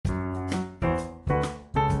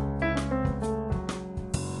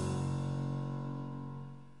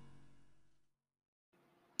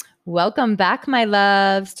Welcome back, my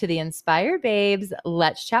loves, to the Inspire Babes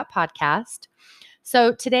Let's Chat podcast.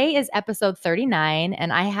 So today is episode 39,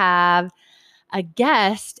 and I have a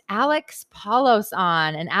guest, Alex Paulos,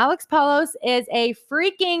 on. And Alex Paulos is a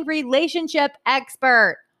freaking relationship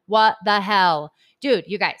expert. What the hell? Dude,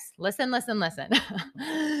 you guys, listen.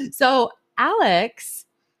 So Alex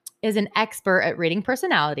is an expert at reading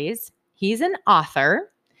personalities. He's an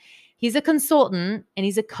author. He's a consultant, and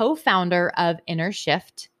he's a co-founder of Inner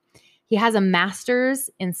Shift. He has a master's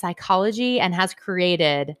in psychology and has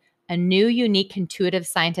created a new, unique, intuitive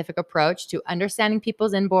scientific approach to understanding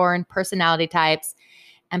people's inborn personality types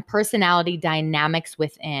and personality dynamics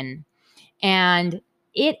within. And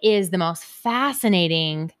it is the most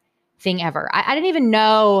fascinating thing ever. I didn't even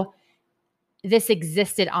know this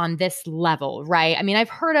existed on this level, right? I mean, I've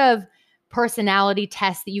heard of personality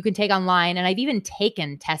tests that you can take online, and I've even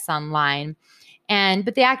taken tests online,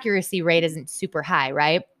 but the accuracy rate isn't super high,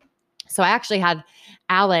 right? So I actually had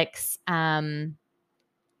Alex do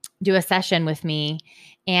a session with me,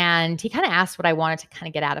 and he kind of asked what I wanted to kind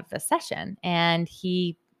of get out of the session. And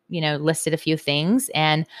he, listed a few things,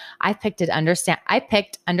 and I picked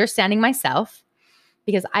understanding myself,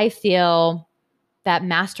 because I feel that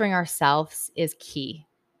mastering ourselves is key,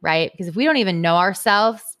 right? Because if we don't even know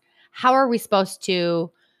ourselves, how are we supposed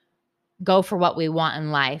to go for what we want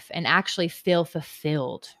in life and actually feel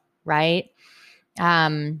fulfilled, right?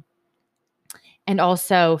 And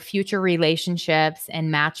also future relationships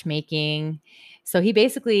and matchmaking. So he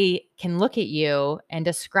basically can look at you and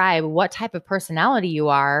describe what type of personality you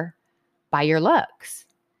are by your looks.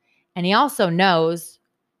 And he also knows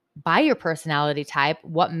by your personality type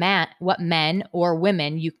what men or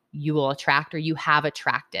women you will attract or you have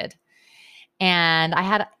attracted. And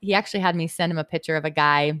he actually had me send him a picture of a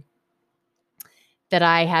guy that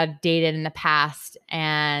I had dated in the past,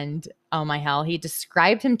 and oh my hell, he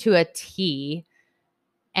described him to a T.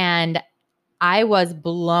 And I was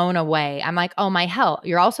blown away. I'm like, oh my hell,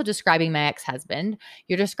 you're also describing my ex-husband.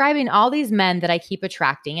 You're describing all these men that I keep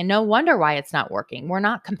attracting, and no wonder why it's not working. We're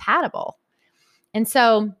not compatible. And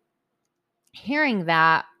so hearing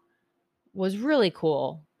that was really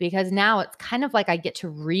cool, because now it's kind of like I get to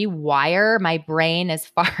rewire my brain as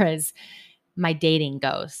far as my dating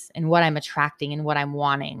goes and what I'm attracting and what I'm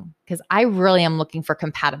wanting. Because I really am looking for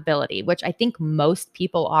compatibility, which I think most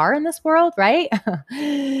people are in this world, right?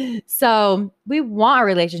 So we want a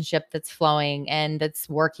relationship that's flowing and that's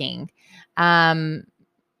working. And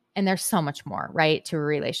there's so much more, right, to a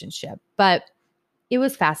relationship. But it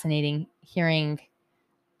was fascinating hearing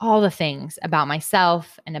all the things about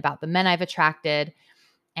myself and about the men I've attracted.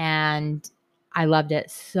 And I loved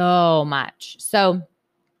it so much. So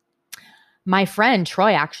my friend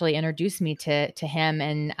Troy actually introduced me to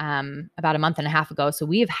him about a month and a half ago. So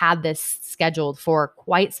we've had this scheduled for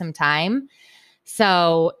quite some time.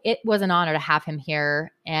 So it was an honor to have him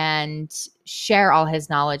here and share all his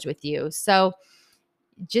knowledge with you. So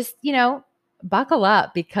just, buckle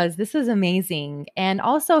up, because this is amazing. And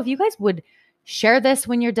also, if you guys would share this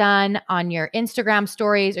when you're done on your Instagram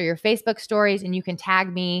stories or your Facebook stories, and you can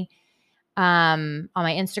tag me on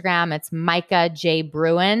my Instagram. It's Micah J.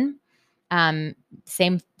 Bruin.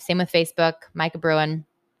 Same with Facebook, Micah Bruin,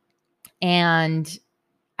 and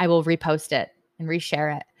I will repost it and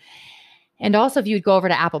reshare it. And also, if you would go over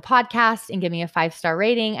to Apple Podcasts and give me a 5-star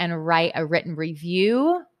rating and write a written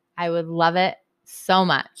review, I would love it so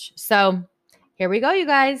much. So here we go, you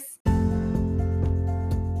guys.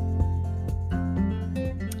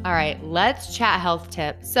 All right, let's chat health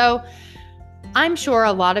tips. So I'm sure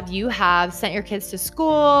a lot of you have sent your kids to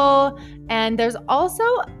school, and there's also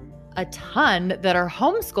a ton that are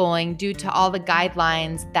homeschooling due to all the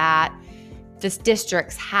guidelines that this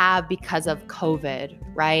districts have because of COVID,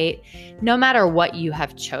 right? No matter what you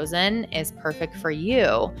have chosen is perfect for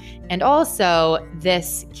you. And also,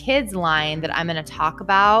 this kids line that I'm going to talk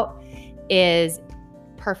about is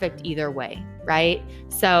perfect either way, right?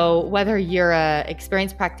 So whether you're an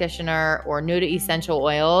experienced practitioner or new to essential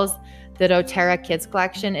oils, the doTERRA Kids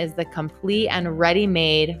Collection is the complete and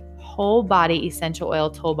ready-made whole body essential oil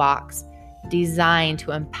toolbox designed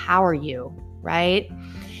to empower you, right?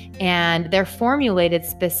 And they're formulated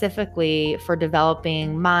specifically for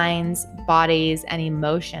developing minds, bodies, and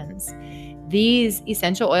emotions. These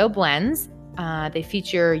essential oil blends, they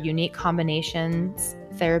feature unique combinations,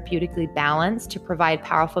 therapeutically balanced to provide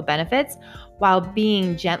powerful benefits while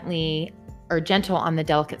being gentle on the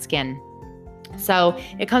delicate skin. So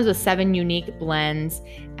it comes with 7 unique blends,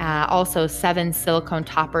 also 7 silicone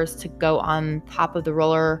toppers to go on top of the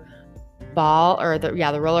roller ball, or the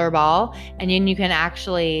roller ball, and then you can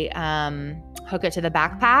actually hook it to the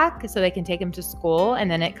backpack so they can take them to school. And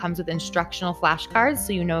then it comes with instructional flashcards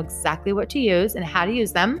so you know exactly what to use and how to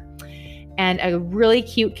use them, and a really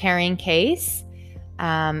cute carrying case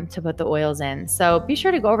to put the oils in. So be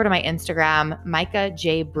sure to go over to my Instagram, Micah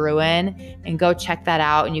J. Bruin, and go check that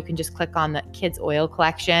out. And you can just click on the kids oil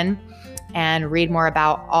collection and read more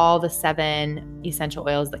about all the 7 essential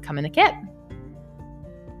oils that come in the kit.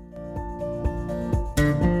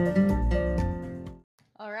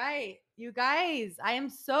 All right, you guys, I am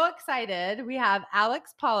so excited. We have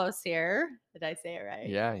Alex Paulos here. Did I say it right?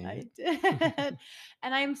 Yeah, I did.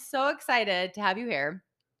 And I'm so excited to have you here.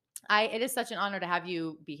 It is such an honor to have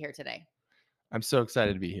you be here today. I'm so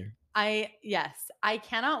excited to be here. I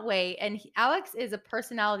cannot wait. And Alex is a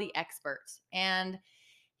personality expert, and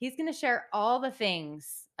he's going to share all the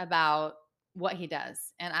things about what he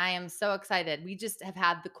does. And I am so excited. We just have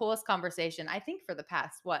had the coolest conversation, I think, for the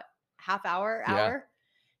past, half hour? Yeah.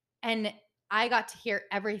 And I got to hear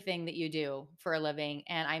everything that you do for a living.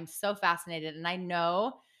 And I'm so fascinated. And I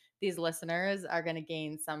know these listeners are going to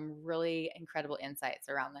gain some really incredible insights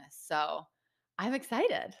around this. So I'm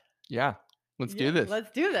excited. Yeah. Let's do this.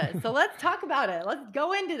 Let's do this. So let's talk about it. Let's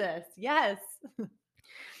go into this. Yes.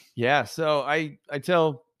 Yeah. So I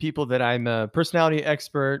tell people that I'm a personality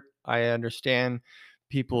expert. I understand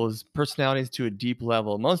people's personalities to a deep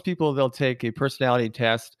level. Most people, they'll take a personality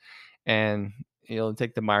test and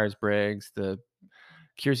take the Myers-Briggs, the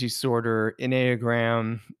Keirsey Sorter,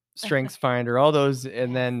 Enneagram, Strengths Finder, all those,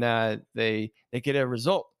 and Yes. then they get a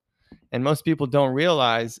result. And most people don't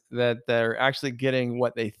realize that they're actually getting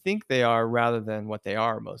what they think they are rather than what they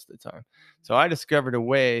are most of the time. So I discovered a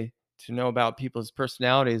way to know about people's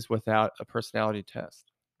personalities without a personality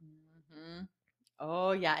test. Mm-hmm.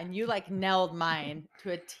 Oh, yeah. And you nailed mine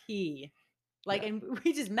to a T. Yeah. And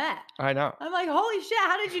we just met. I know. I'm like, holy shit,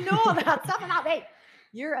 how did you know all that stuff about me?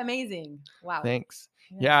 You're amazing. Wow. Thanks.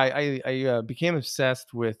 Yeah, I became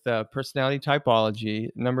obsessed with personality typology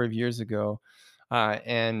a number of years ago.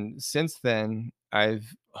 And since then, I've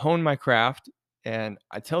honed my craft, and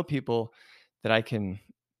I tell people that I can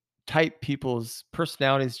type people's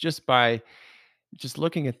personalities just by just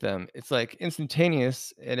looking at them. It's like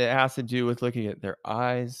instantaneous, and it has to do with looking at their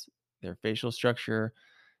eyes, their facial structure,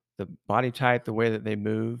 the body type, the way that they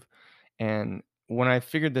move. And when I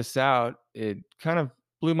figured this out, it kind of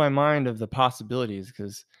blew my mind of the possibilities,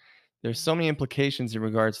 because there's so many implications in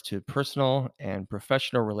regards to personal and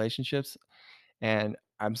professional relationships. And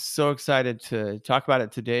I'm so excited to talk about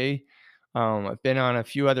it today. I've been on a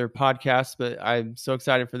few other podcasts, but I'm so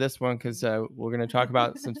excited for this one because we're going to talk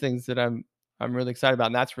about some things that I'm really excited about,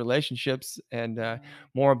 and that's relationships, and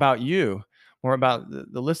more about you, more about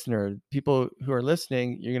the listener, people who are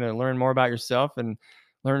listening. You're going to learn more about yourself and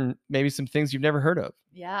learn maybe some things you've never heard of.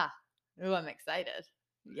 Yeah. Oh, I'm excited.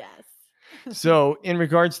 Yes. So, in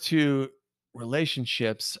regards to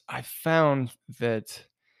relationships, I found that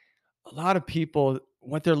a lot of people,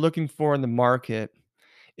 what they're looking for in the market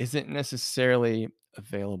isn't necessarily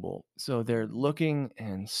available. So they're looking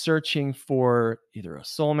and searching for either a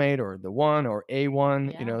soulmate or the one or a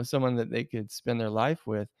one, Yeah. someone that they could spend their life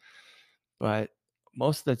with. But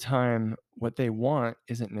most of the time, what they want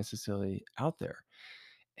isn't necessarily out there.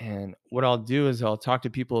 And what I'll do is I'll talk to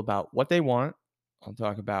people about what they want. I'll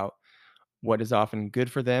talk about what is often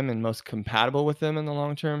good for them and most compatible with them in the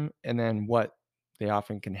long term, and then what they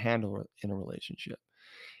often can handle in a relationship.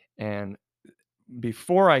 And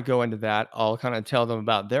before I go into that, I'll kind of tell them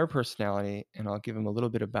about their personality, and I'll give them a little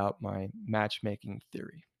bit about my matchmaking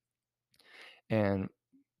theory. And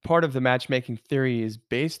part of the matchmaking theory is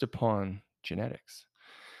based upon genetics.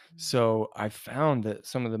 So I found that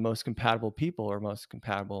some of the most compatible people are most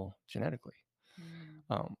compatible genetically.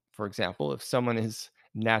 For example, if someone is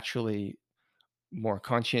naturally more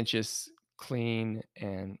conscientious, clean,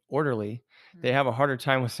 and orderly, they have a harder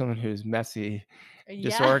time with someone who's messy,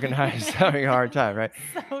 disorganized, having a hard time, right?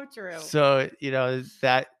 So true. So,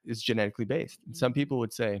 that is genetically based. And some people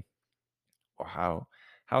would say, well,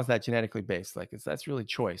 how is that genetically based? Like, that's really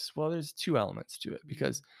choice. Well, there's two elements to it,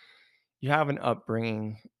 because you have an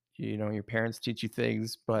upbringing, your parents teach you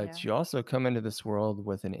things, but you also come into this world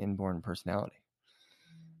with an inborn personality.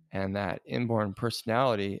 And that inborn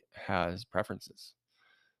personality has preferences.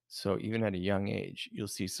 So even at a young age, you'll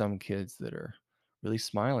see some kids that are really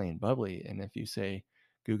smiley and bubbly. And if you say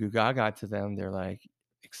goo goo gaga to them, they're like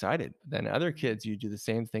excited. But then other kids, you do the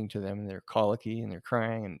same thing to them and they're colicky and they're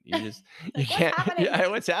crying, and you just, you can't, yeah,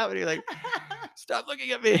 what's happening? Like, stop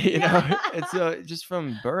looking at me, And so just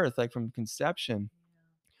from birth, like from conception,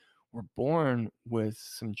 we're born with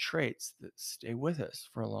some traits that stay with us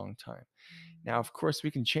for a long time. Now, of course,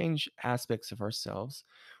 we can change aspects of ourselves.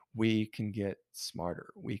 We can get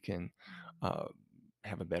smarter. We can uh,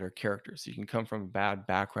 have a better character. So you can come from a bad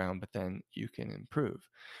background, but then you can improve.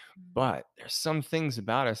 But there's some things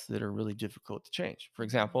about us that are really difficult to change. For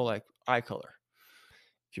example, like eye color.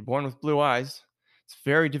 If you're born with blue eyes, it's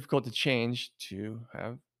very difficult to change to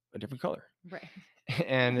have a different color. Right.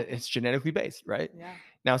 And it's genetically based, right? Yeah.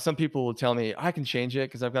 Now, some people will tell me I can change it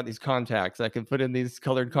because I've got these contacts. I can put in these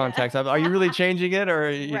colored Yeah. contacts. Are you really changing it, or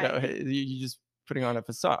Right. you just putting on a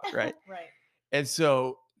facade, right? Right. And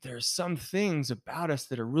so there's some things about us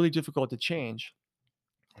that are really difficult to change,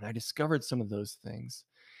 and I discovered some of those things,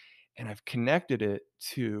 and I've connected it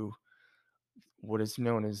to what is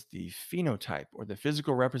known as the phenotype or the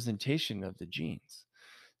physical representation of the genes.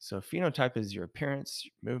 So phenotype is your appearance,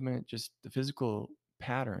 your movement, just the physical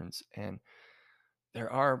patterns. And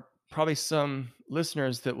there are probably some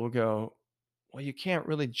listeners that will go, well, you can't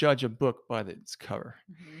really judge a book by its cover.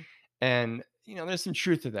 Mhm. And, there's some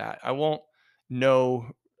truth to that. I won't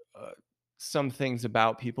know uh, some things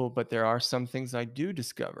about people, but there are some things I do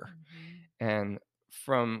discover. Mhm. And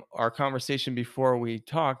from our conversation before we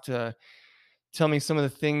talked, tell me some of the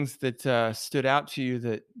things that stood out to you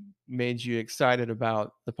that made you excited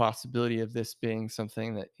about the possibility of this being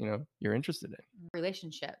something that you're interested in.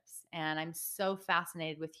 Relationships. And I'm so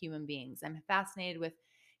fascinated with human beings. I'm fascinated with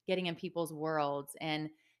getting in people's worlds. And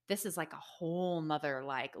this is like a whole nother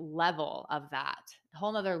like level of that, a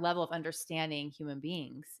whole nother level of understanding human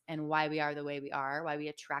beings and why we are the way we are, why we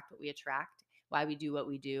attract what we attract, why we do what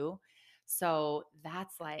we do. So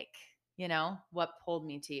that's like, what pulled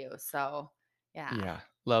me to you. So yeah. Yeah,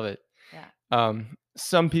 love it. Yeah.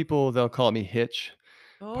 Some people they'll call me Hitch,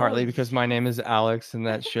 Oh, partly because my name is yes. Alex in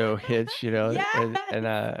that show Hitch, and, Yes. and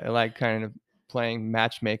I like kind of playing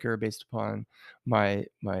matchmaker based upon my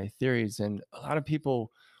theories. And a lot of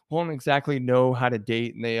people won't exactly know how to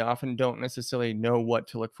date, and they often don't necessarily know what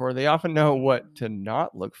to look for. They often know what to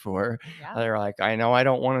not look for. Yeah. They're like, I know I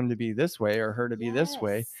don't want him to be this way or her to be this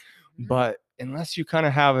way, Yes. Mhm. but unless you kind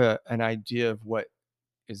of have an idea of what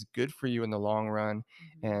is good for you in the long run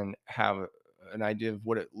Mhm. and have an idea of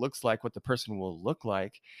what it looks like, what the person will look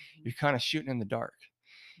like, Mhm. you're kind of shooting in the dark.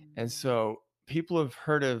 And Mhm. so people have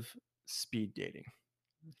heard of speed dating.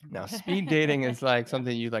 Now, Mhm. speed dating is like Yeah.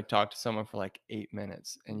 something you like talk to someone for like 8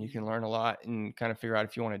 minutes and you can Mhm. learn a lot and kind of figure out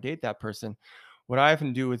if you want to date that person. What I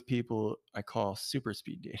often do with people, I call super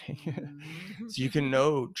speed dating. Mhm. So you can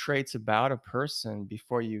know traits about a person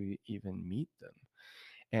before you even meet them.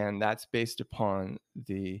 And that's based upon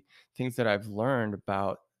the things that I've learned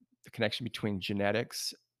about the connection between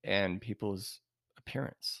genetics and people's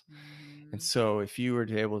appearance. And Mhm. so if you were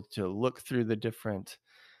to able to look through the different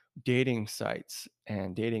dating sites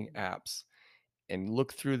and dating apps and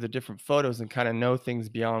look through the different photos and kind of know things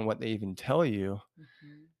beyond what they even tell you,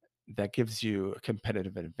 Mhm. that gives you a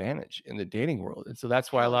competitive advantage in the dating world. And so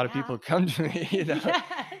that's why a Hell lot of yeah. people come to me,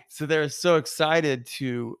 Yes. So they're so excited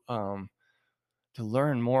to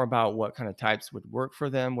learn more about what kind of types would work for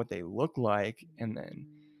them, what they look like, and then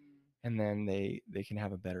Mm. and then they can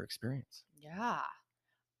have a better experience. Yeah.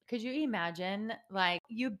 Could you imagine, like,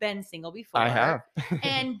 you've been single I before have.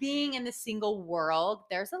 and being in the single world,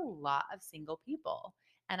 there's a lot of single people.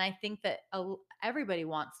 And I think that everybody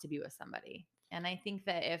wants to be with somebody. And I think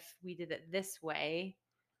that if we did it this way,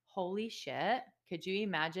 holy shit, could you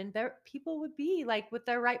imagine there people would be like with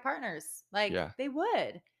their right partners? Like Yeah, they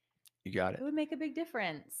would. you got It it. would make a big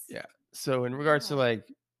difference. Yeah. So in regards to Wow. like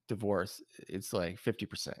divorce, it's like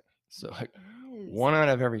 50%. So It like is. one out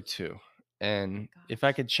of every two. Oh my And if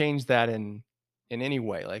I gosh. could change that in any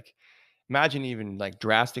way, like imagine even like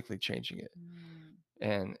drastically changing it. Mm,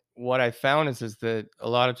 And what I found is that a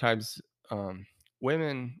lot of times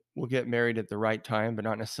women will get married at the right time, but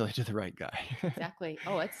not necessarily to the right guy. exactly.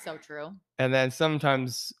 Oh, it's so true. And then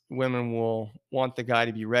sometimes women will want the guy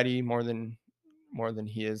to be ready more than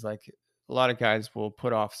he is. Like a lot of guys will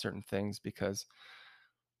put off certain things because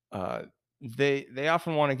uh, they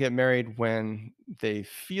often want to get married when they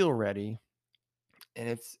feel ready.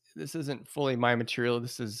 And this isn't fully my material.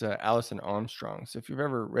 This is Alison Armstrong. So if you've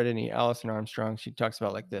ever read any Alison Armstrong, she talks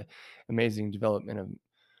about like the amazing development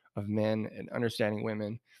of men and understanding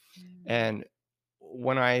women. Mm, And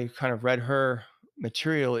when I kind of read her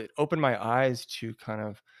material, it opened my eyes to kind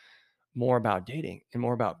of more about dating and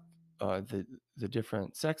more about the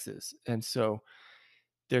different sexes. And so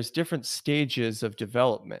there's different stages of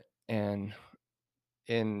development. And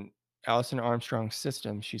in Alison Armstrong's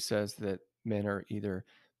system, she says that men are either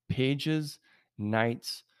pages,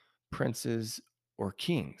 knights, princes, or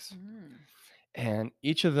kings. mm, and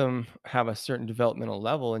each of them have a certain developmental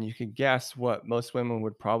level, and you can guess what most women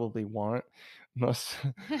would probably want. Most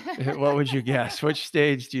what would you guess? Which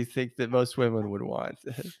stage do you think that most women would want?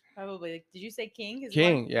 Probably. Like, did you say king is one?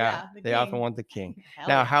 King, yeah, Yeah, the they often king. want the king. Hell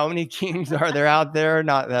Now, yeah. how many kings are there out there?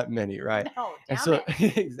 Not that many, right? No, And damn so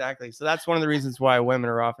it. exactly. So that's one of the reasons why women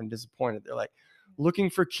are often disappointed. They're like looking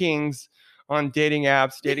for kings on dating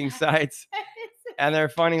apps, dating sites, and they're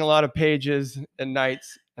finding a lot of pages and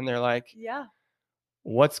nights, and they're like, Yeah.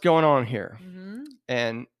 "What's going on here?" Mm-hmm.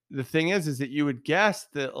 And the thing is that you would guess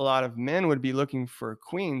that a lot of men would be looking for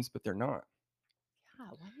queens, but they're not. Yeah,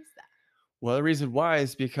 why is that? Well, the reason why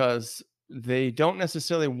is because they don't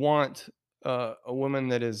necessarily want a woman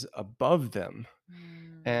that is above them,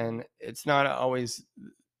 Mm, and it's not always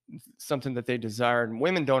something that they desire. And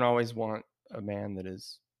women don't always want a man that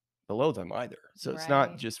is below them either. So it's not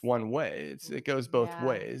right. just one way. It goes both Yeah.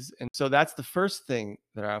 ways. And so that's the first thing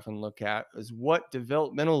that I often look at is what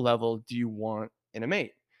developmental level do you want in a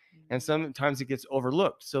mate? And Mm, sometimes it gets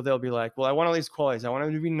overlooked. So they'll be like, well, I want all these qualities. I want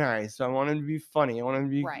him to be nice. I want him to be funny. I want him to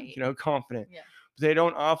be, right. confident. Yeah. But they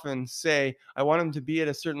don't often say, I want him to be at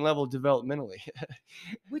a certain level developmentally.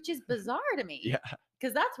 Which is bizarre to me. Yeah.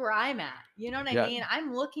 Because that's where I'm at. You know what I Yeah. mean?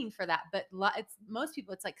 I'm looking for that, but it's most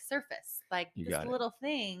people. It's like surface, like You just got it. little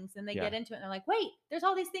things, and they Yeah. get into it, and they're like, "Wait, there's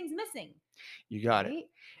all these things missing." You got it. Right?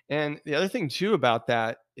 And the other thing too about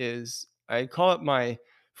that is I call it my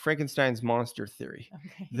Frankenstein's monster theory.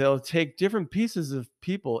 Okay. They'll take different pieces of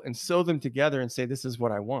people and sew them together and say, this is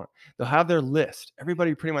what I want. They'll have their list.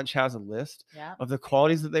 Everybody pretty much has a list Yeah. of the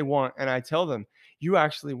qualities that they want. And I tell them, you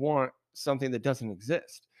actually want something that doesn't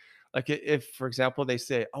exist. Like if, for example, they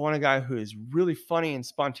say, I want a guy who is really funny and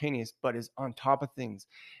spontaneous, but is on top of things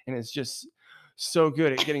and is just so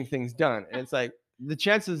good at getting things done. And it's like, the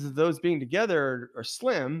chances of those being together are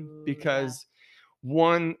slim Ooh, yeah. because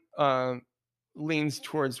one leans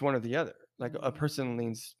towards one or the other. Like a person Mm,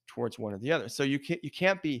 leans towards one or the other. So you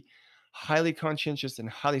can't be highly conscientious and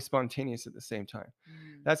highly spontaneous at the same time.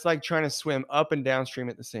 mm, That's like trying to swim up and downstream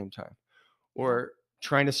at the same time, yeah. or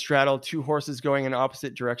trying to straddle two horses going in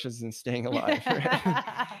opposite directions and staying alive.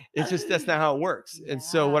 Right? It's just that's not how it works. And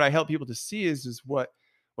so what Yeah. I help people to see is what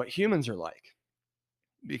humans are like,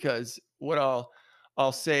 because what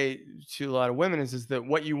I'll say to a lot of women is that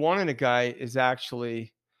what you want in a guy is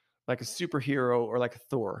actually like a superhero or like a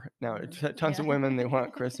Thor. Now, Mhm. tons Yeah. of women they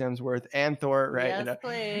want Chris Hemsworth and Thor, right? Yes,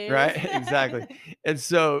 please. Right? Exactly. And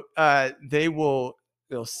so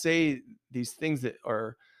they'll say these things that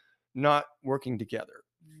are not working together.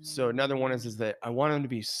 So another one is Mm, that I want him to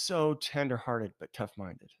be so tenderhearted but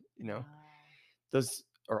tough-minded. wow. Those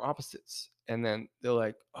are opposites. And then they're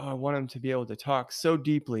like, oh, I want him to be able to talk so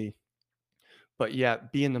deeply but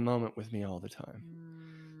yet be in the moment with me all the time.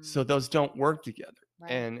 So Mm, those don't work together.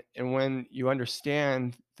 right. And when you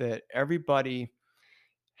understand that everybody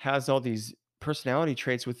has all these personality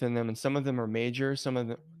traits within them and some of them are major, some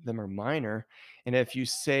of them are minor, and if you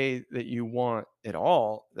say that you want it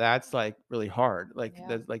all, that's like really hard. Like Yeah.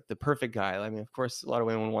 that's like the perfect guy. I mean, of course a lot of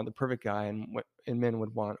women would want the perfect guy and men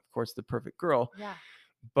would want of course the perfect girl, Yeah.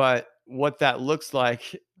 but what that looks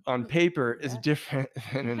like on paper is Yeah. different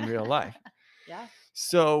than in real life. Yeah.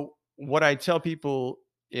 So what I tell people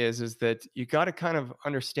is that you got to kind of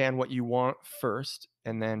understand what you want first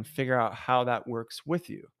and then figure out how that works with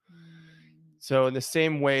you. Mm, So in the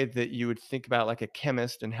same way that you would think about like a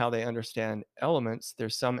chemist and how they understand elements,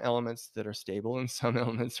 there's some elements that are stable and some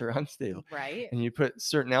elements are unstable. right. And you put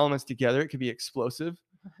certain elements together, it could be explosive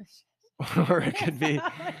or it could be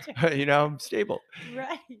stable.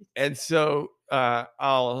 right. And so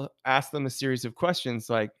I'll ask them a series of questions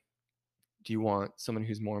like, do you want someone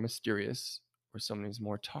who's more mysterious or someone who's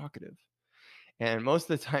more talkative? And most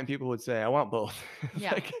of the time, people would say, I want both.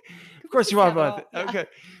 Yeah. Like, of Could we course, you just want have it both. all? Yeah. Okay.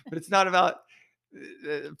 But it's not about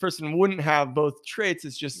the person wouldn't have both traits.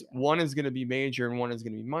 It's just Yeah. one is going to be major and one is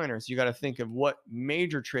going to be minor. So you got to think of what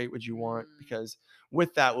major trait would you want, Mm, because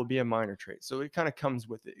with that will be a minor trait. So it kind of comes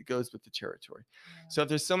with it, it goes with the territory. yeah. So if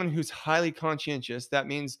there's someone who's highly conscientious, that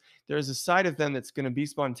means there's a side of them that's going to be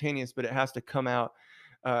spontaneous, but it has to come out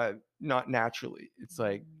not naturally. It's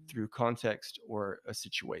like Mm, through context or a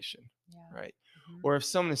situation, yeah. right? Mhm. Or if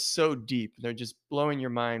someone is so deep, they're just blowing your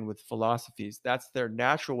mind with philosophies, that's their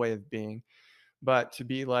natural way of being. But to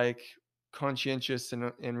be like conscientious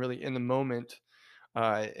and really in the moment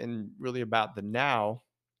and really about the now,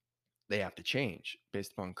 they have to change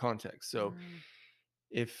based upon context. So Mm,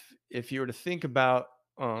 if you were to think about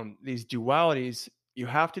these dualities, you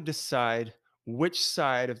have to decide which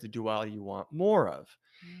side of the duality you want more of.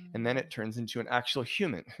 and then Mm. it turns into an actual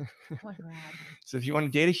human. Oh my God. So if you want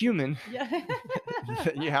to date a human, Yeah.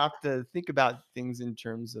 you have to think about things in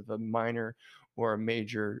terms of a minor or a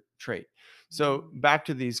major trait. So Mm. back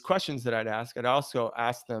to these questions that I'd ask, I'd also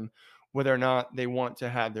ask them whether or not they want to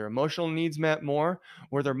have their emotional needs met more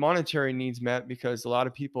or their monetary needs met, because a lot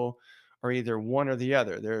of people are either one or the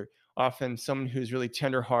other. They're often someone who's really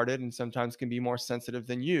tenderhearted and sometimes can be more sensitive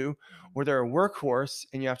than you, or they're a workhorse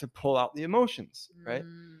and you have to pull out the emotions, right?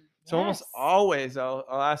 So almost Yes. always I'll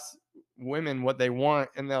ask women what they want,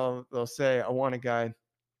 and they'll say, I want a guy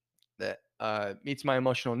that meets my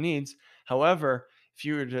emotional needs. However, if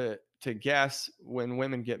you were to guess, when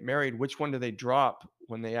women get married, which one do they drop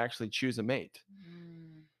when they actually choose a mate?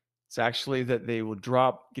 Mm. It's actually that they will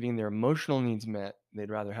drop getting their emotional needs met. They'd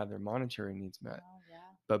rather have their monetary needs met, Oh, yeah.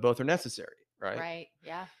 but both are necessary, right? Right.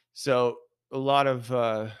 Yeah. So a lot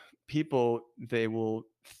of people, they will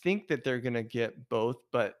think that they're going to get both,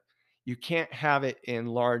 but you can't have it in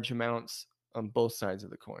large amounts on both sides of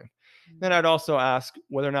the coin. Then Mm. I'd also ask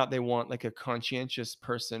whether or not they want like a conscientious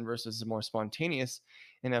person versus a more spontaneous.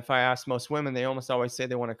 And if I ask most women, they almost always say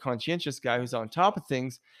they want a conscientious guy who's on top of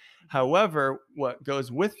things. Mhm. However, what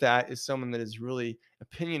goes with that is someone that is really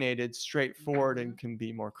opinionated, straightforward, Mhm. and can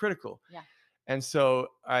be more critical. Yeah. And so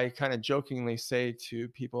I kind of jokingly say to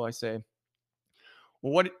people, I say,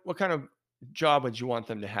 well, what kind of job would you want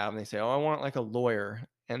them to have? And they say, oh, I want like a lawyer.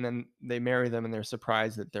 And then they marry them and they're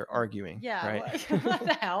surprised that they're arguing, Yeah. right? What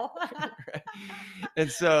the hell? Right. And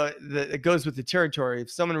so it goes with the territory. If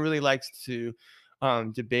someone really likes to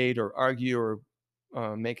debate or argue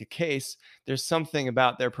or make a case, there's something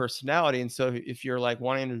about their personality. And so if you're like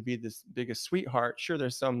wanting to be this biggest sweetheart, sure,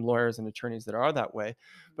 there's some lawyers and attorneys that are that way,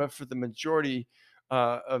 but for the majority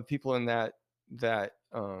of people in that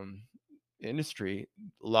industry,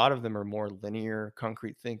 a lot of them are more linear,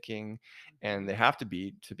 concrete thinking, and they Mhm. have to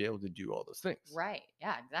be able to do all those things, Right.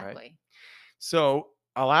 Yeah. right? Exactly. So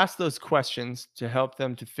I'll ask those questions to help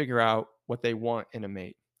them to figure out what they want in a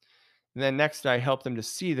mate. And then next, I help them to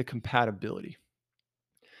see the compatibility.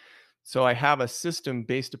 So I have a system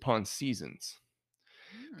based upon seasons.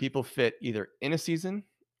 Mm. People fit either in a season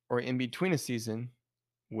or in between a season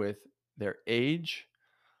with their age,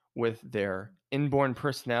 with their inborn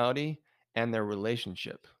personality, and their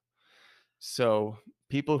relationship. So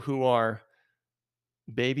people who are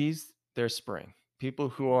babies, they're spring. People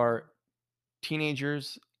who are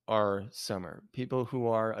teenagers are summer. People who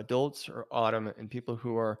are adults are autumn, and people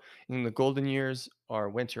who are in the golden years are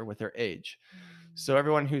winter with their age. So Mm.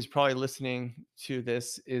 everyone who's probably listening to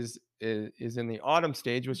this is in the autumn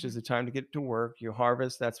stage, which is Mhm. the time to get to work. You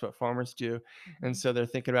harvest. That's what farmers do, and Mhm. so they're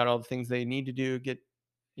thinking about all the things they need to do,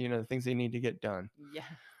 the things they need to get done. Yeah.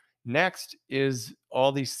 Next is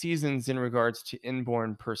all these seasons in regards to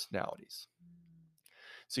inborn personalities. Mm.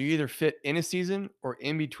 So you either fit in a season or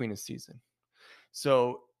in between a season.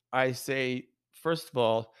 So I say, first of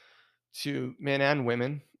all, to men and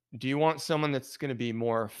women, do you want someone that's going to be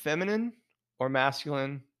more feminine or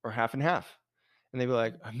masculine or half and half? And they'd be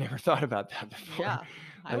like, I've never thought about that before. Yeah.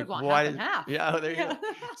 I would Like, want half why? and half. Yeah, there you go.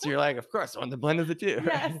 Yeah. So you're like, of course, I want the blend of the two,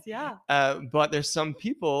 Yes. right? Yeah. But there's some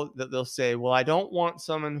people that they'll say, well, I don't want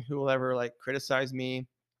someone who will ever like criticize me.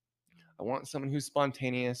 I want someone who's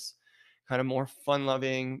spontaneous, kind of more fun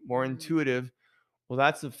loving, more Mm. intuitive. Well,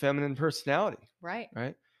 that's a feminine personality, Right.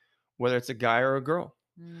 right? Whether it's a guy or a girl.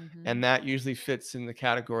 And Mhm. that usually fits in the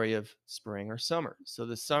category of spring or summer. So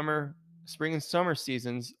the spring and summer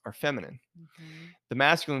seasons are feminine. Mhm. The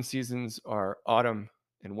masculine seasons are autumn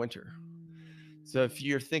and winter. So if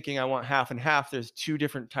you're Mm. thinking I want half and half, there's two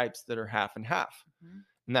different types that are half and half. Mhm.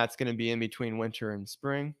 And that's going to be in between winter and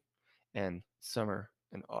spring and summer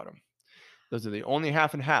and autumn. Those are the only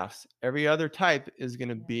half and halves. Every other type is going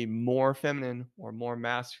to Yeah. be more feminine or more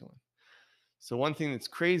masculine. So one thing that's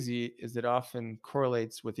crazy is it often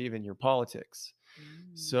correlates with even your politics.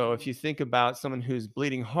 So if Mm. you think about someone who's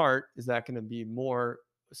bleeding heart, is that going to be more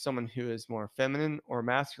someone who is more feminine or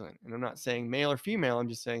masculine? And I'm not saying male or female, I'm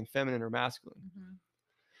just saying feminine or masculine. Mhm.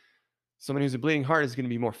 Someone who's a bleeding heart is going to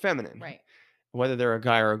be more feminine, Right. whether they're a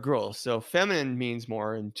guy or a girl. So feminine means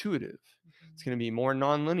more intuitive. It's Mhm. going to be more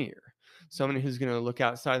nonlinear. Mhm. Someone who's going to look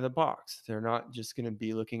outside the box. They're not just going to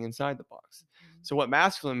be looking inside the box. Mhm. So what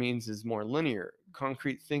masculine means is more linear,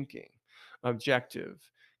 concrete Mhm. thinking,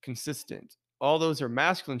 objective, consistent. All those are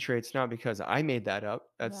masculine traits, not because I made that up.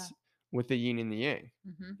 Yeah. That's with the yin and the yang.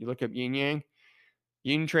 Mhm. You look up yin yang,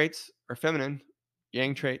 yin traits are feminine,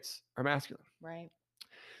 yang Mhm. traits are masculine. Right.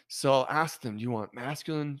 So I'll ask them, do you want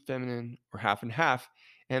masculine, feminine, or half and half?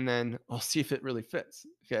 And then I'll see if it really fits.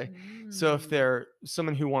 Okay. So if Mm. they're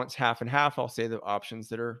someone who wants half and half, I'll say the options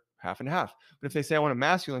that are half and half. But if they say I want a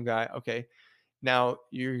masculine guy, okay, now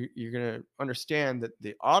you're gonna understand that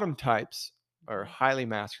the autumn types are Mhm. highly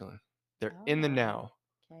masculine. They're in the Oh, now,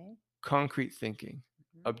 okay. concrete thinking,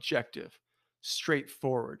 Mhm. objective,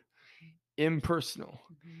 straightforward, impersonal.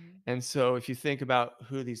 Mhm. And so if you think about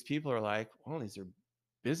who these people are like, well, these are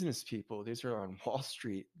business people. These are on Wall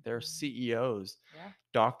Street. They're Mhm. CEOs, Yeah.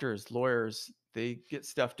 doctors, lawyers. They get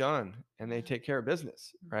stuff done and they Yeah. take care of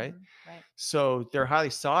business, right? Mhm. Right. So they're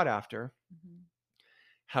highly sought after. Mhm.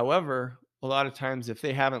 However, a lot of times if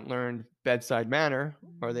they haven't learned bedside manner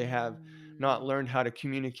or they have not Mm. learned how to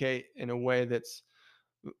communicate in a way that's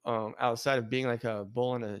outside of being like a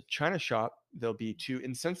bull in a china shop, they'll be too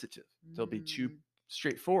insensitive. They'll be too Mm.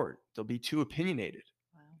 straightforward. They'll be too opinionated.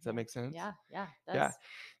 Wow. Does that Yeah. make sense? Yeah. Yeah. Yeah. Does.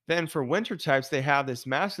 Then for winter types, they have this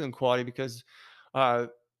masculine quality because uh,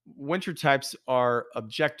 winter types are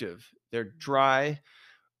objective. They're Mhm. dry,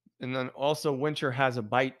 and then also winter has a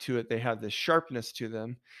bite to it. They have this sharpness to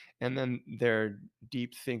them, and then they're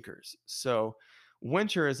deep thinkers. So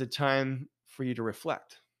winter is a time for you to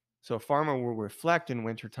reflect. So a farmer will reflect in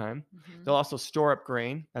wintertime. They'll Mhm. also store up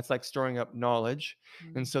grain. That's like storing up knowledge.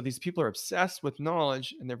 And Mm. so these people are obsessed with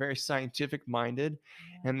knowledge and they're very scientific minded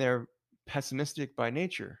Yeah. and they're pessimistic by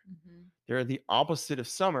nature. Mhm. They're the opposite of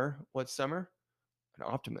summer. What's summer? An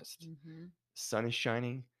optimist. Mhm. Sun is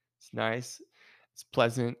shining. It's nice. It's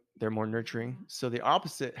pleasant. They're more nurturing. Yeah. So the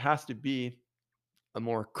opposite has to be a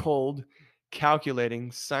more cold,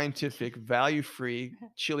 calculating, scientific, value free,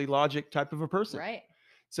 chilly logic type of a person. Right.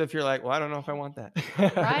 So if you're like, well, I don't know if I Yeah. want Right.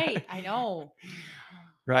 that. I know.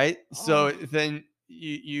 Right? So Oh. then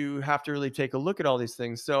you have to really take a look at all these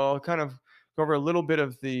things. So I'll kind of go over a little bit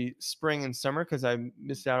of the spring and summer because I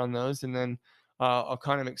missed out on those. And then I'll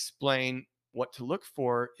kind of explain what to look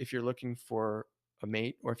for if you're looking for a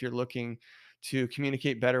mate or if you're looking to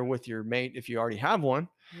communicate better with your mate if you already have one.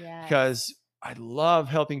 Because Yes. I love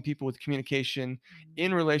helping people with communication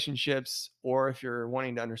in Mm. relationships or if you're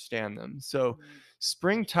wanting to understand them. So Mm.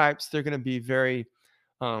 spring types, they're going to be very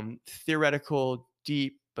theoretical,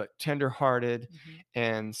 deep, but tender-hearted Mhm.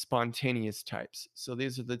 and spontaneous types. So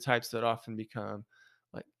these are the types that often become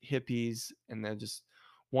like hippies, and they just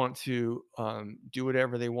want to do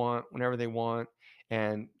whatever they want, whenever they want,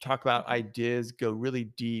 and talk about Mhm. ideas, go really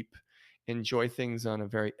deep, enjoy things on a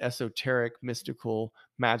very esoteric, mystical,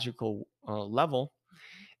 magical level. Mhm.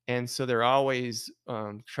 And so they're always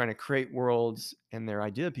trying to create worlds and they're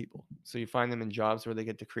idea people. So you find them in jobs where they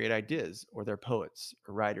get to create ideas, or they're poets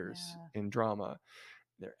or writers Yeah. in drama,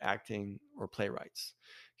 they're acting or playwrights.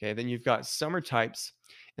 Okay, then you've got summer types,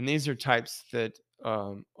 and these are types that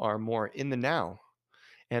are more in the now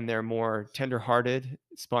and they're more tender-hearted,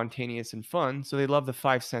 spontaneous, and fun. So they love the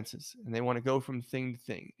five senses and they want to go from thing to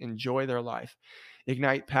thing, enjoy their life,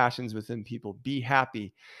 ignite passions within people, be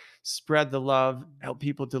happy, spread the love, help Mhm.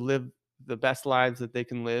 people to live the best lives that they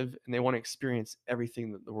can live, and they want to experience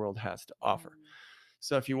everything that the world has to offer. Mm.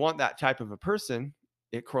 So if you want that type of a person,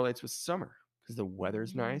 it correlates with summer because the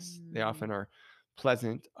weather's nice. They often Mm. are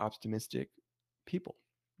pleasant, optimistic people.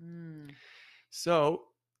 Mm. So,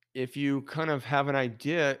 if you kind of have an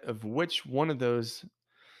idea of which one of those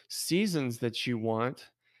seasons that you want,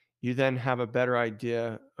 you then have a better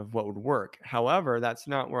idea of what would work. However, that's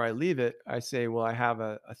not where I leave it. I say, well, I have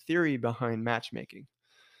a theory behind matchmaking.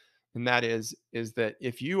 And that is that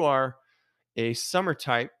if you are a summer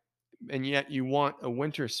type and yet you want a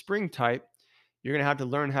winter spring type, you're going to have to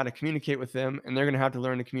learn how to communicate with them and they're going to have to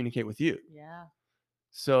learn to communicate with you. Yeah.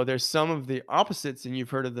 So there's some of the opposites, and you've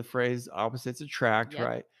heard of the phrase opposites attract, Yep.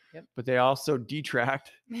 right? Yep. But they also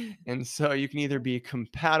detract. And so you can either be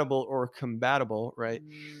compatible or compatible, right?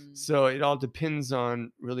 Mm. So it all depends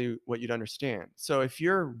on really what you'd understand. So if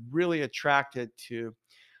you're really attracted to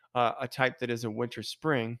a type that is a winter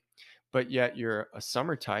spring, but yet you're a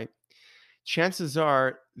summer type, chances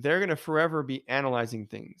are they're going to forever be analyzing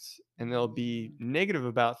things and they'll be Mm. negative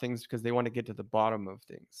about things because they want to get to the bottom of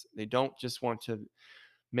things. They don't just want to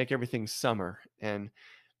make everything summer and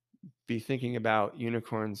be thinking about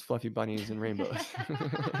unicorns, fluffy bunnies, and rainbows.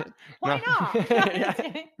 Why No, not? No, I'm just yeah,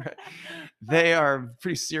 kidding. right. They are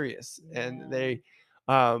pretty serious, and Yeah. they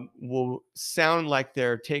will sound like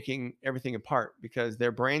they're taking everything apart because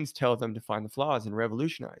their brains tell them to find the flaws and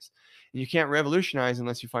revolutionize. And you can't revolutionize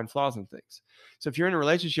unless you find flaws in things. So if you're in a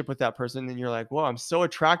relationship with that person and you're like, "Well, I'm so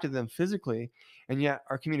attracted to them physically, and yet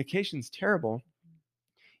our communication's terrible,"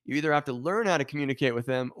 you either have to learn how to communicate with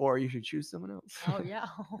them or you should choose someone else. Oh yeah.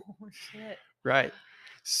 Oh shit. Right.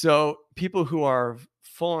 So people who are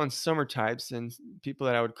full on summer types and people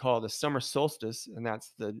that I would call the summer solstice, and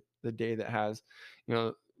that's the day that has, you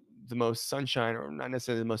know, the most sunshine, or not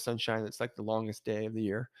necessarily the most sunshine, it's like the longest day of the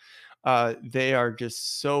year. They are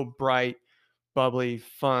just so bright, bubbly,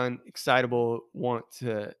 fun, excitable, want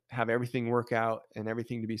to have everything work out and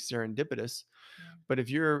everything to be serendipitous. Yeah. But if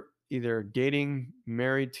you're either dating,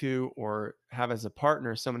 married to, or have as a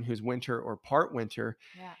partner someone who's winter or part winter,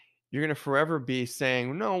 Yeah. you're going to forever be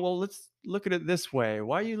saying, no, well, let's look at it this way.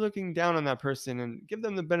 Why are you looking down on that person? And give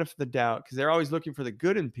them the benefit of the doubt, because they're always looking for the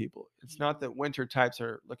good in people. It's not that winter types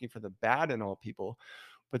are looking for the bad in all people,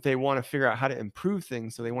 but they want to figure out how to improve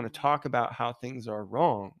things. So they want to talk about how things are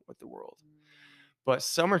wrong with the world. But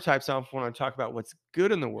summer types often want to talk about what's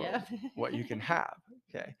good in the world, Yeah. what you can have.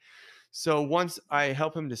 Okay. So once I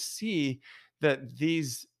help them to see that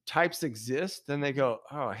these types exist, then they go,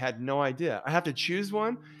 oh, I had no idea. I have to choose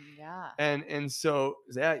one. Yeah. And so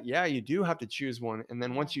that, yeah, you do have to choose one. And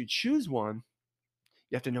then Yeah. once you choose one,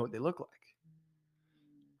 you have to know what they look like.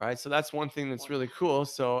 Right. So that's one thing that's really cool.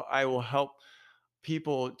 So I will help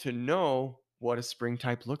people to know what a spring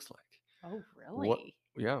type looks like. Oh, What, really?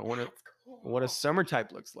 yeah, That's what a cool. summer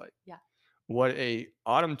type looks like. Yeah. What a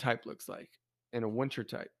autumn type looks like, and a winter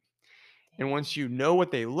type. And Damn. once you know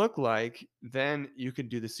what they look like, then you can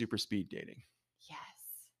do the super speed dating.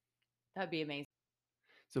 Yes. That'd be amazing.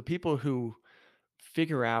 So people who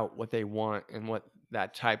figure out what they want and what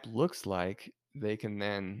that type looks like, they can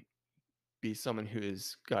then be someone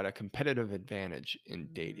who's got a competitive advantage in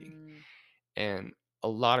dating. Mm, And a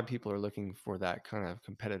lot of people are looking for that kind of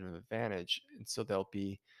competitive advantage. And so they'll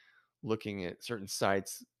be looking at certain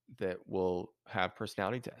sites that will have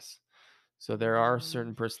personality tests. So there are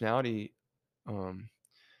certain mm, personality um,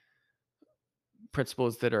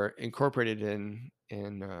 principles that are incorporated in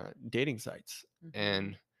dating sites. mhm.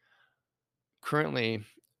 And currently,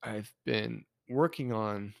 I've been working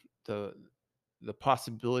on the the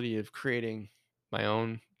possibility of creating my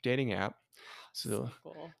own dating app. So So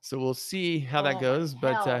cool. so we'll see how that Oh my goes.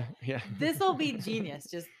 But hell. yeah, This will be genius.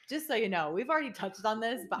 Just so you know, we've already touched on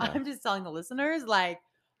this, but yeah, I'm just telling the listeners, like,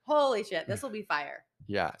 holy shit, this will be fire.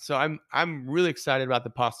 yeah. So I'm really excited about the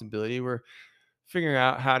possibility. We're figuring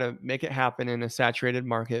out how to make it happen in a saturated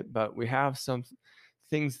market, but we have some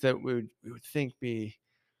things that we would think be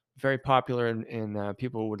very popular and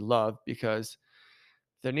people would love, because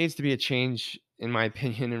there needs to be a change, in my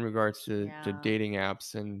opinion, in regards to Yeah. dating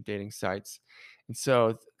apps and dating sites. And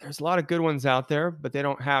so there's a lot of good ones out there, but they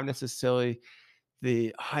don't have necessarily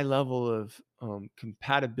the high level of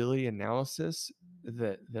compatibility analysis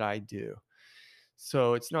that I do.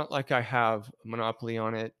 So it's not like I have a monopoly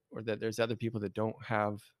on it, or that there's other people that don't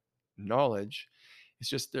have knowledge. It's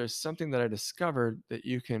just there's something that I discovered that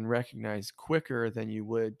you can recognize quicker than you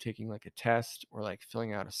would taking like a test or like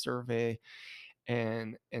filling out a survey.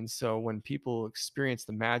 And so when people experience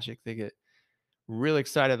the magic, they get really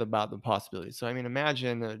excited about the possibilities. So I mean,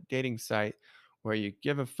 imagine a dating site where you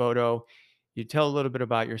give a photo, you tell a little bit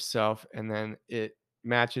about yourself, and then it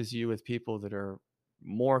matches you with people that are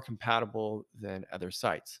more compatible than other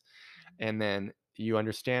sites. And then you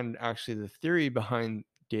understand actually the theory behind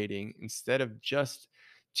dating, instead of just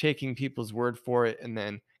taking people's word for it and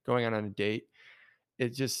then going on a date. It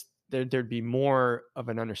just there'd be more of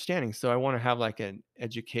an understanding. So I want to have like an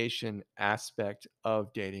education aspect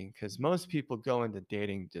of dating, because most Mhm. people go into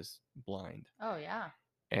dating just blind. Oh yeah.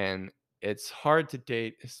 And it's hard to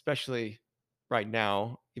date, especially right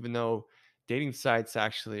now, even though dating sites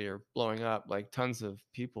actually are blowing up. Like tons of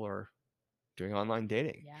people are doing online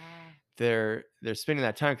dating. Yeah. They're spending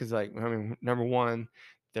that time because, like, I mean, number one,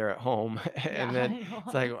 they're at home, Yeah, and then I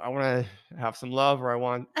it's like know. I want to have some love, or I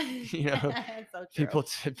want, you know, It's so true. people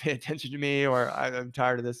to pay attention to me, or I'm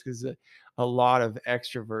tired of this, because a lot of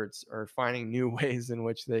extroverts are finding new ways in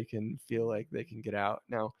which they can feel like they can get out.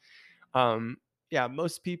 Now, um, yeah,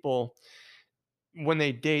 most people when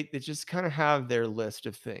they date, they just kind of have their list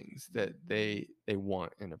of things that Mhm. they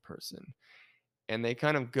want in a person, and they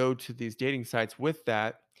kind of go to these dating sites with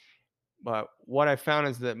that. But what I found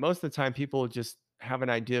is that most of the time people just have an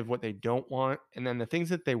idea of what they don't want. And then the things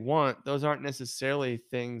that they want, those aren't necessarily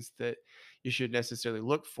things that you should necessarily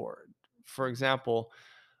look for. For example,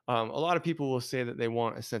 a lot of people will say that they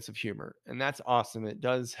want a sense of humor, and that's awesome. It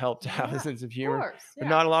does help to have a Yeah, sense of of humor, course. but Yeah.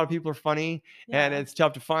 not a lot of people are funny, and Yeah. it's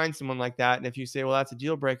tough to find someone like that. And if you say, well, that's a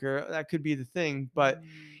deal breaker, that could be the thing. But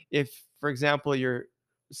Mm, if, for example, you're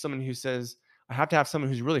someone who says, I have to have someone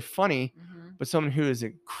who's really funny, mhm. but someone who is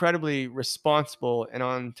incredibly responsible and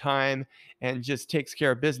on time and just takes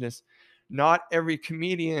care of business. Not every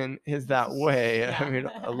comedian is that way. I mean,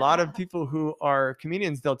 a lot of Yeah. people who are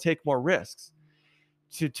comedians, they'll take more risks.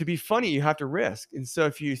 To be funny, you have to risk. And so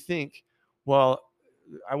if you think, well,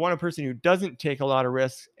 I want a person who doesn't take a lot of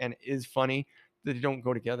risks and is funny, they don't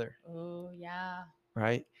go together, Oh, yeah.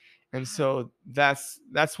 right? And Yeah. so that's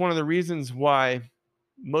one of the reasons why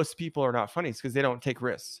most people are not funny, is because they don't take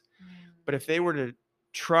risks. But if Mm. they were to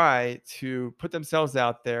try to put themselves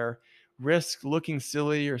out there, risk looking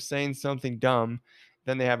silly or saying something dumb,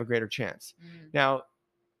 then they have a greater chance. Mm. Now,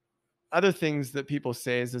 other things that people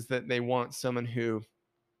say is that they want someone who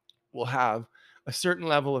will have a certain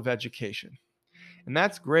level of education. And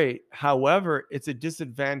that's great. However, it's a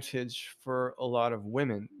disadvantage for a lot of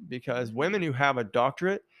women, because women Mm. who have a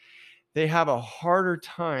doctorate, they have a harder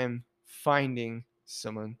time finding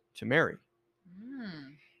someone to marry.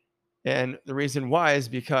 Mm. And the reason why is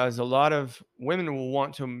because a lot of women will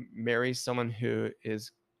want to marry someone who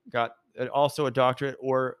is got also a doctorate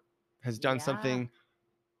or has done Yeah. something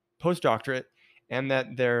postdoctorate, and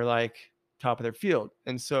that they're like top of their field.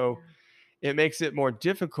 And so Yeah. it makes it more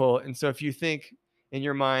difficult. And so if you think in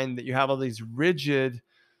your mind that you have all these rigid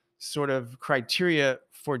sort of criteria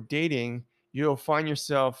for dating, you'll find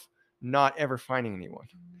yourself not ever finding anyone.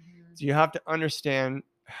 Mhm. So you have to understand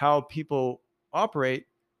how people operate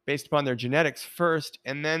based upon their genetics first,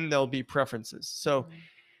 and then there'll be preferences. So Mhm.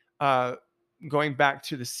 uh, going back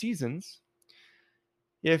to the seasons,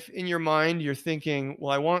 if in your mind you're thinking,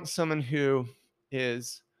 well, I want someone who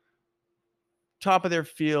is top of their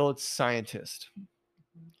field scientist,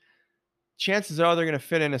 Mhm. chances are they're going to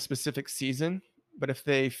fit in a specific season. But if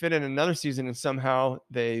they fit in another season and somehow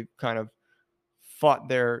they kind of fought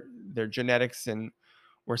their genetics and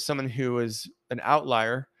were someone who is an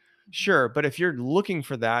outlier, Mhm. sure. But if you're looking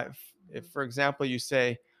for that, if Mhm. for example you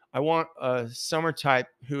say, I want a summer type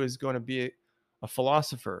who is going to be a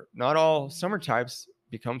philosopher, not all summer Mhm. types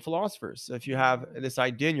become philosophers. So if you have Mhm. this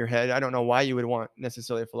idea in your head, I don't know why you would want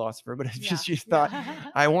necessarily a philosopher, but if Yeah. just you thought,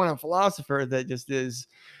 Yeah. I want a philosopher that just is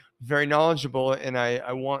very knowledgeable, and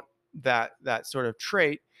I want that sort of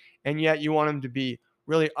trait, and yet you want him to be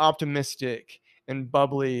really optimistic and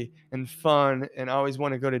bubbly and Mhm. fun and always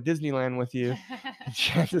want to go to Disneyland with you,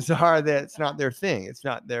 chances are that it's not their thing. It's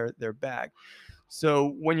not their bag. So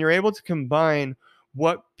when you're able to combine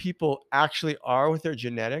what people actually are with their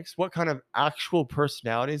genetics, what kind of actual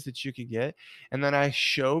personalities that you could get, and then I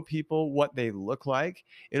show people what they look like,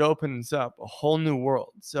 it opens up a whole new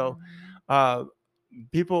world. So Mhm. uh,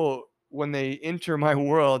 people, when they enter my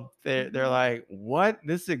world, they're Mhm. like, what,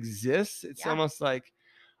 this exists? It's Yeah. almost like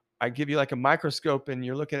I give you like a microscope and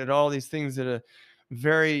you're looking at all these things at a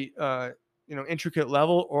very intricate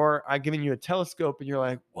level, or I giving you a telescope and you're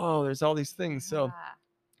like, whoa, there's all these things. So Yeah.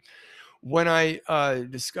 when I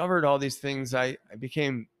discovered all these things, I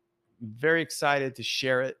became very excited to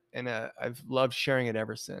share it, and I've loved sharing it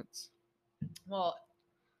ever since. Well,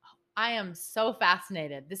 I am so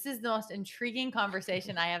fascinated. This is the most intriguing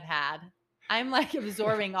conversation I have had. I'm like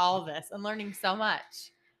absorbing all of this and learning so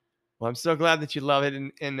much. Well, I'm so glad that you love it,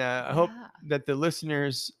 and I hope Yeah. that the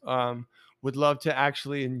listeners would love to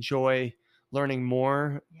actually enjoy learning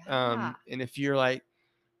more. Yeah. And if you're like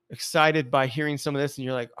excited by hearing some of this, and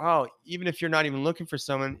you're like, oh, even if you're not even looking for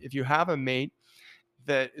someone, if you have a mate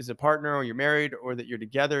that is a partner, or you're married, or that you're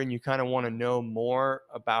together, and you kind of want to know more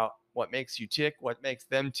about what makes you tick, what makes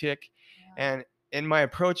them tick, Yeah. and in my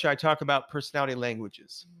approach, I talk about personality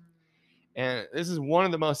languages. And this is one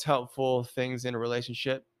of the most helpful things in a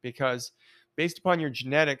relationship, because based upon your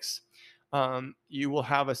genetics, you will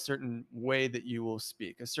have a certain way that you will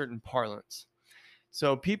speak, a certain parlance.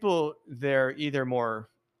 So people, they're either more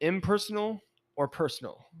impersonal or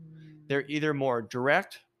personal. They're Mm. either more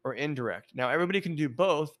direct or indirect. Now, everybody can do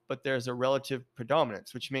both, but there's a relative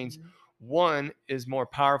predominance, which means Mhm. one is more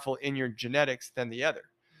powerful in your genetics than the other.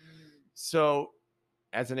 Mm. So,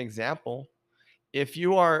 as an example, if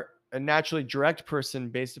you are a naturally direct person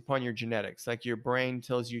based upon your genetics, like your brain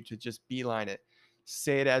tells you to just beeline it,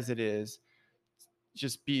 say it as it is,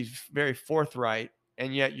 just be very forthright,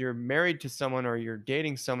 and yet you're married to someone or you're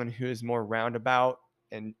dating someone who is more roundabout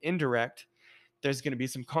and indirect, there's going to be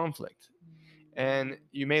some conflict. And Mm.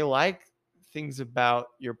 you may like things about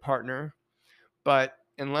your partner, but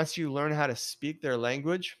unless you learn how to speak their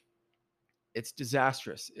language, it's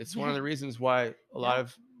disastrous. It's one of Yeah. the reasons why a lot Yeah.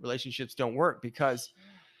 of relationships don't work, because Sure.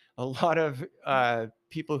 a lot of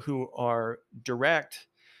people who are direct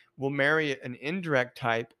will marry an indirect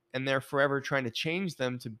type, and they're forever trying to change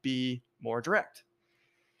them to be more direct.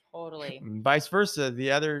 Totally. Vice versa,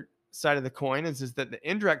 the other side of the coin is that the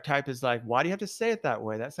indirect type is like, why do you have to say it that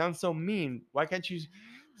way? That sounds so mean. Why can't you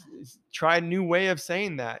Yeah. try a new way of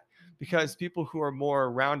saying that? Mhm. Because people who are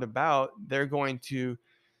more roundabout, they're going to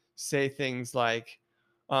say things like,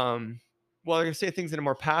 well, they're going to say things in a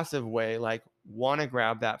more passive way, like, want to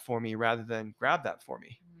grab that for me rather than grab that for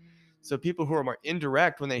me. So people who are more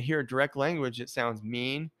indirect, when they hear direct language, it sounds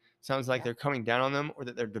mean, sounds like Yeah. they're coming down on them or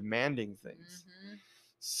that they're demanding things. Mhm.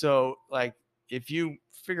 So, like, if you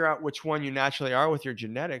figure out which one you naturally are with your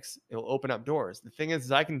genetics, it'll open up doors. The thing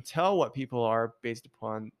is I can tell what people are based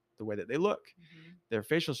upon the way that they look, Mhm. their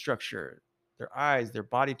facial structure, their eyes, their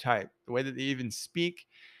body type, the way that they even speak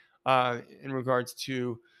in regards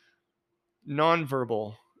to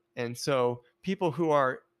nonverbal. And so, people who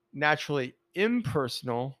are naturally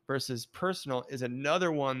impersonal versus personal is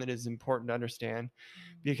another one that is important to understand,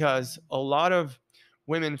 because Mhm. a lot of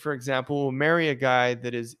women, for example, will marry a guy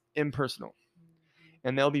that is impersonal, Mhm.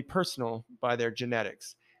 and they'll be personal by their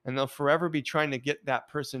genetics, and they'll forever be trying to get that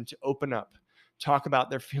person to open up, talk about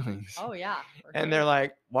their feelings. Oh yeah, for And they're sure.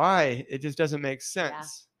 like, why? It just doesn't make Yeah.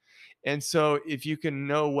 sense. And so, if you can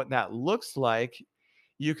know what that looks like,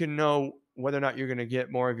 you can know whether or not you're going to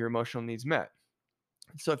get more of your emotional needs met.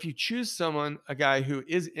 So, if you choose someone, a guy who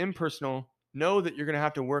is impersonal, know that you're going to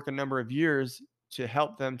have to work a number of years to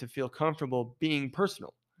help them to feel comfortable being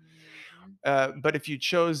personal. Mhm. But if you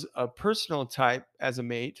chose a personal type as a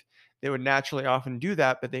mate, they would naturally often do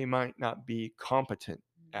that, but they might not be competent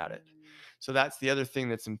at it. Mm. So that's the other thing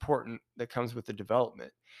that's important that comes with the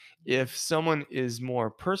development. Yeah. If someone is more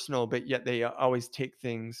personal, but yet they always take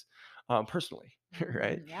things personally,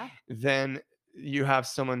 right? Mhm. Yeah. Then you have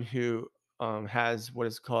someone who has what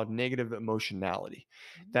is called negative emotionality.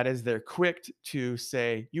 That is, they're quick to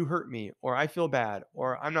say, you hurt me, or I feel bad,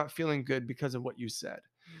 or I'm not feeling good because of what you said.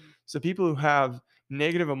 Mm. So people who have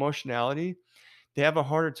negative emotionality, they have a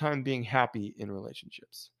harder time being happy in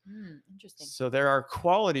relationships. Interesting. So there are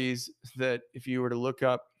qualities that if you were to look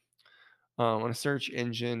up on a search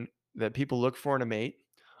engine that people look for in a mate,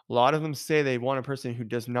 a lot of them say they want a person who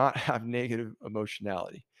does not have negative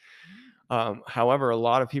emotionality. Mm. However, a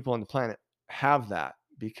lot of people on the planet have that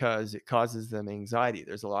because it causes them anxiety.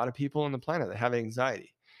 There's a lot of people on the planet that have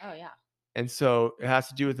anxiety. Oh yeah. And so it has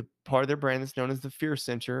to do with the part of their brain that's known as the fear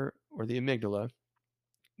center or the amygdala.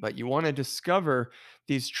 But you want to discover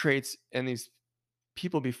these traits and these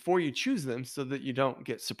people before you choose them so that you don't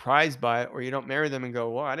get surprised by it, or you don't marry them and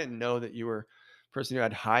go, well, I didn't know that you were a person who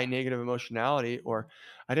had high negative emotionality, or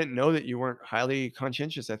I didn't know that you weren't highly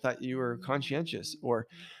conscientious. I thought you were conscientious, or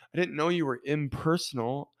Mhm. I didn't know you were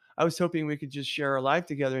impersonal. I was hoping we could just share our life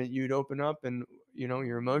together and you'd open up and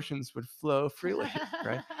your Mhm. emotions would flow freely,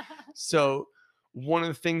 right? Yeah. So one of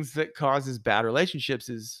the things that causes bad relationships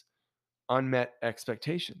is unmet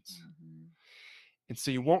expectations. Mhm. And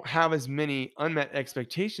so you won't have as many unmet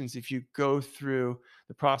expectations if you go through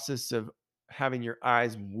the process of having your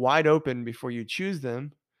eyes wide open before you choose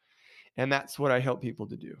them. And that's what I help people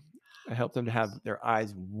to do. I help them to have their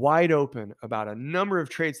eyes wide open about a number of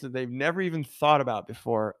traits that they've never even thought about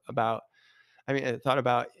before, thought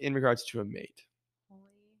about in regards to a mate.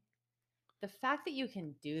 Holy. The fact that you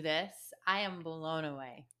can do this, I am blown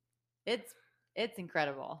away. It's it's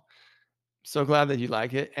incredible. So glad that you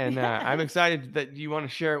like it. And I'm Yes. excited that you want to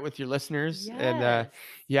share it with your listeners. And Yes.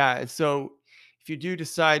 yeah, so if you do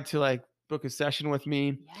decide to like book a session with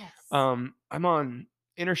me, Yes. I'm on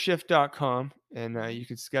innershift.com, and Mhm. you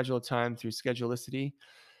can schedule a time through Schedulicity.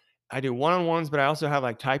 I do one-on-ones, but I also have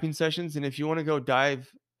like typing sessions. And if you want to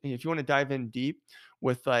dive in deep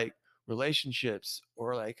with like relationships,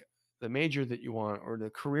 or like the major that you want, or the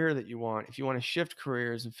career that you want, if you want to shift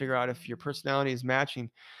careers and figure out if your Mhm. personality is matching,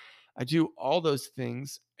 I do all those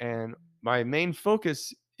things, and my main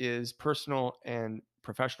focus is personal and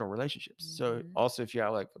professional relationships. So Mhm. also, if you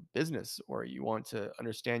have like a business, or you want to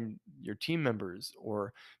understand your team members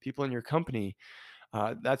or people in your company,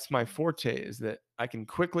 that's my forte, is that I can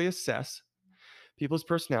quickly assess people's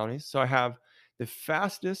personalities. So I have the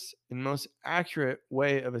fastest and most accurate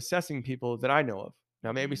way of assessing people that I know of.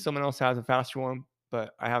 Now, maybe Mhm. someone else has a faster one,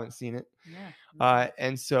 but I haven't seen it. Yeah. Mhm.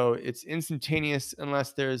 And so it's instantaneous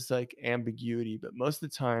unless there's like ambiguity. But most of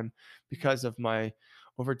the time, because of my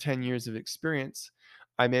over 10 years of experience,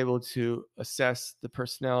 I'm able to assess the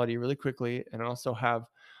personality really quickly, and also have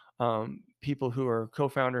people who are co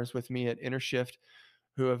founders with me at InnerShift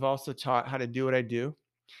who have also taught how to do what I do.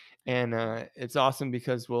 And it's awesome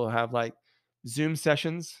because we'll have like Zoom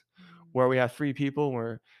sessions where we have three people.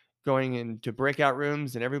 We're going into breakout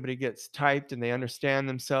rooms, and everybody gets typed and they understand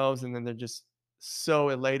themselves. And then they're just so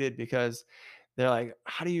elated because they're like,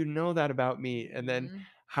 how do you know that about me? And then Mhm.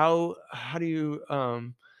 how do you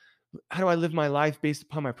how do I live my life based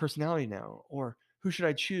upon my personality now? Or who should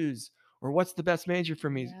I choose? Or what's the best major for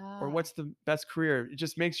me? Or Yeah. what's the best career? It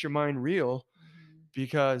just makes your mind real, Mhm.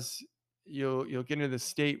 because you'll get into the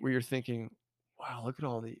state where you're thinking, wow, look at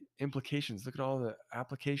all the implications, look at all the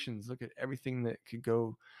applications, look at everything that could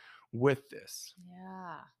go with this.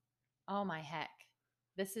 Yeah. Oh my heck.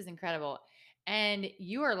 This is incredible. And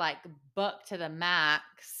you are like booked to the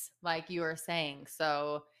max, like you were saying.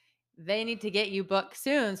 So they need to get you booked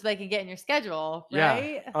soon so they can get in your schedule, Yeah.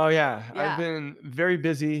 right? Oh, yeah. I've Yeah. been very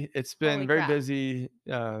busy. It's been Holy very crap. busy,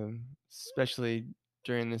 especially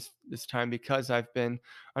during this time because I've been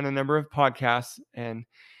on a number of podcasts and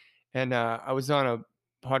I was on a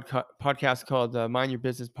podcast called Mind Your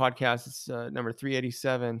Business Podcast. It's number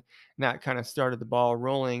 387, and that kind of started the ball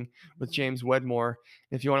rolling with Mhm. James Wedmore.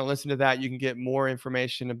 If you want to listen to that, you can get more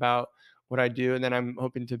information about what I do, and then I'm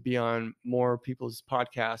hoping to be on more people's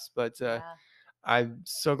podcasts. But Yeah. I'm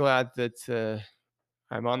so glad that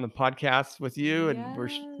I'm on the podcast with you, and we're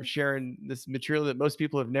Yes. sharing this material that most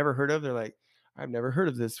people have never heard of. They're like, "I've never heard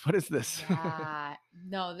of this. What is this?" Yeah.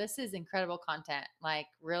 No, this is incredible content. Like,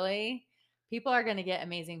 really, people are going to get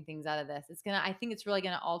amazing things out of this. I think it's really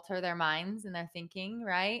going to alter their minds and their thinking,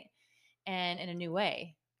 right? And in a new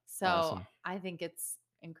way. So Awesome. I think it's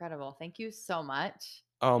incredible. Thank you so much.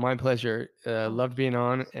 Oh, my pleasure. Oh my Loved being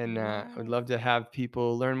on, and I would Yes. love to have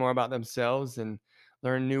people learn more about themselves and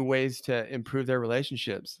learn new ways to improve their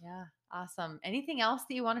relationships. Yeah. Awesome. Anything else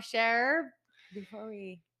that you want to share before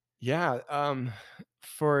we? Yeah.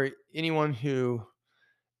 For anyone who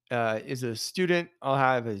is a student, I'll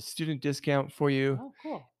have a student discount for you. Oh,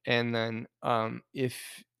 cool. And then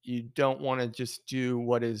if you don't want to just do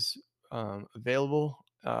what is available,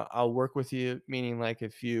 I'll work with you. Meaning, like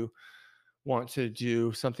if you want to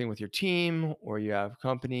do something with your team or you have a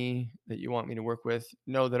company that you want me to work with,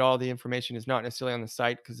 know that all the information is not necessarily on the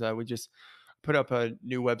site because we just put up a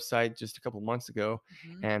new website just a couple months ago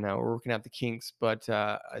Hmm. and we're working out the kinks, but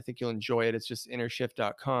I think you'll enjoy it. It's just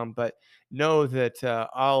innershift.com. But know that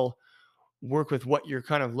I'll work with what you're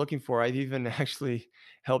kind of looking for. I've even actually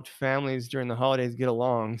helped families during the holidays get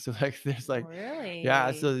along. So like there's like yeah,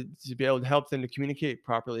 Really? so to be able to help them to communicate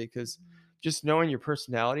properly, because Mhm. just knowing your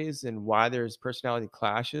personalities and why there's personality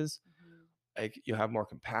clashes, Mhm. like you'll have more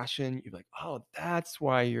compassion. You're like, oh, that's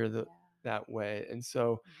why you're the Yeah. that way. And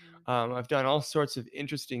so Mhm. I've done all sorts of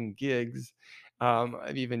interesting gigs.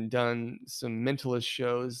 I've even done some mentalist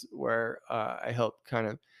shows where I help kind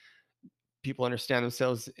of people understand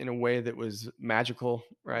themselves in a way that was magical,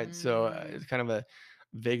 right? So it's Mm. kind of a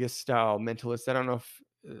Vegas style mentalist. I don't know if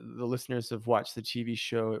the listeners have watched the TV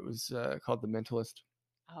show. It was called The Mentalist.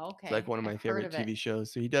 Oh, It's like okay. one of I've my heard favorite of it. TV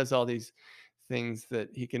shows. So he does all these things that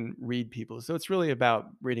he can read people. So it's really about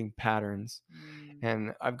reading patterns. Mm.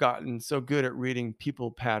 And I've gotten so good at reading people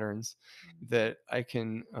patterns Mhm. that I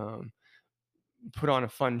can put on a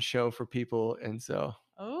fun show for people. And so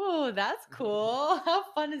Oh, that's cool. How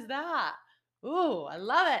fun is that? Ooh, I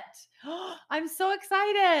love it. I'm so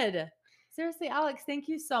excited. Seriously, Alex, thank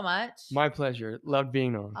you so much. my pleasure. Loved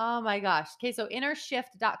being on. Oh my gosh. Okay, so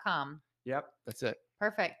innershift.com. Yep, that's it.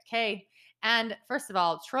 Perfect. Okay. And first of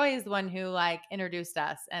all, Troy is the one who like introduced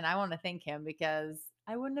us, and I want to thank him because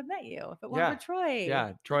I wouldn't have met you if it weren't for Yeah. Troy.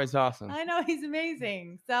 Yeah. Troy's awesome. I know he's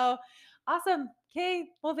amazing. So awesome. Okay.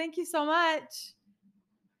 Well, thank you so much.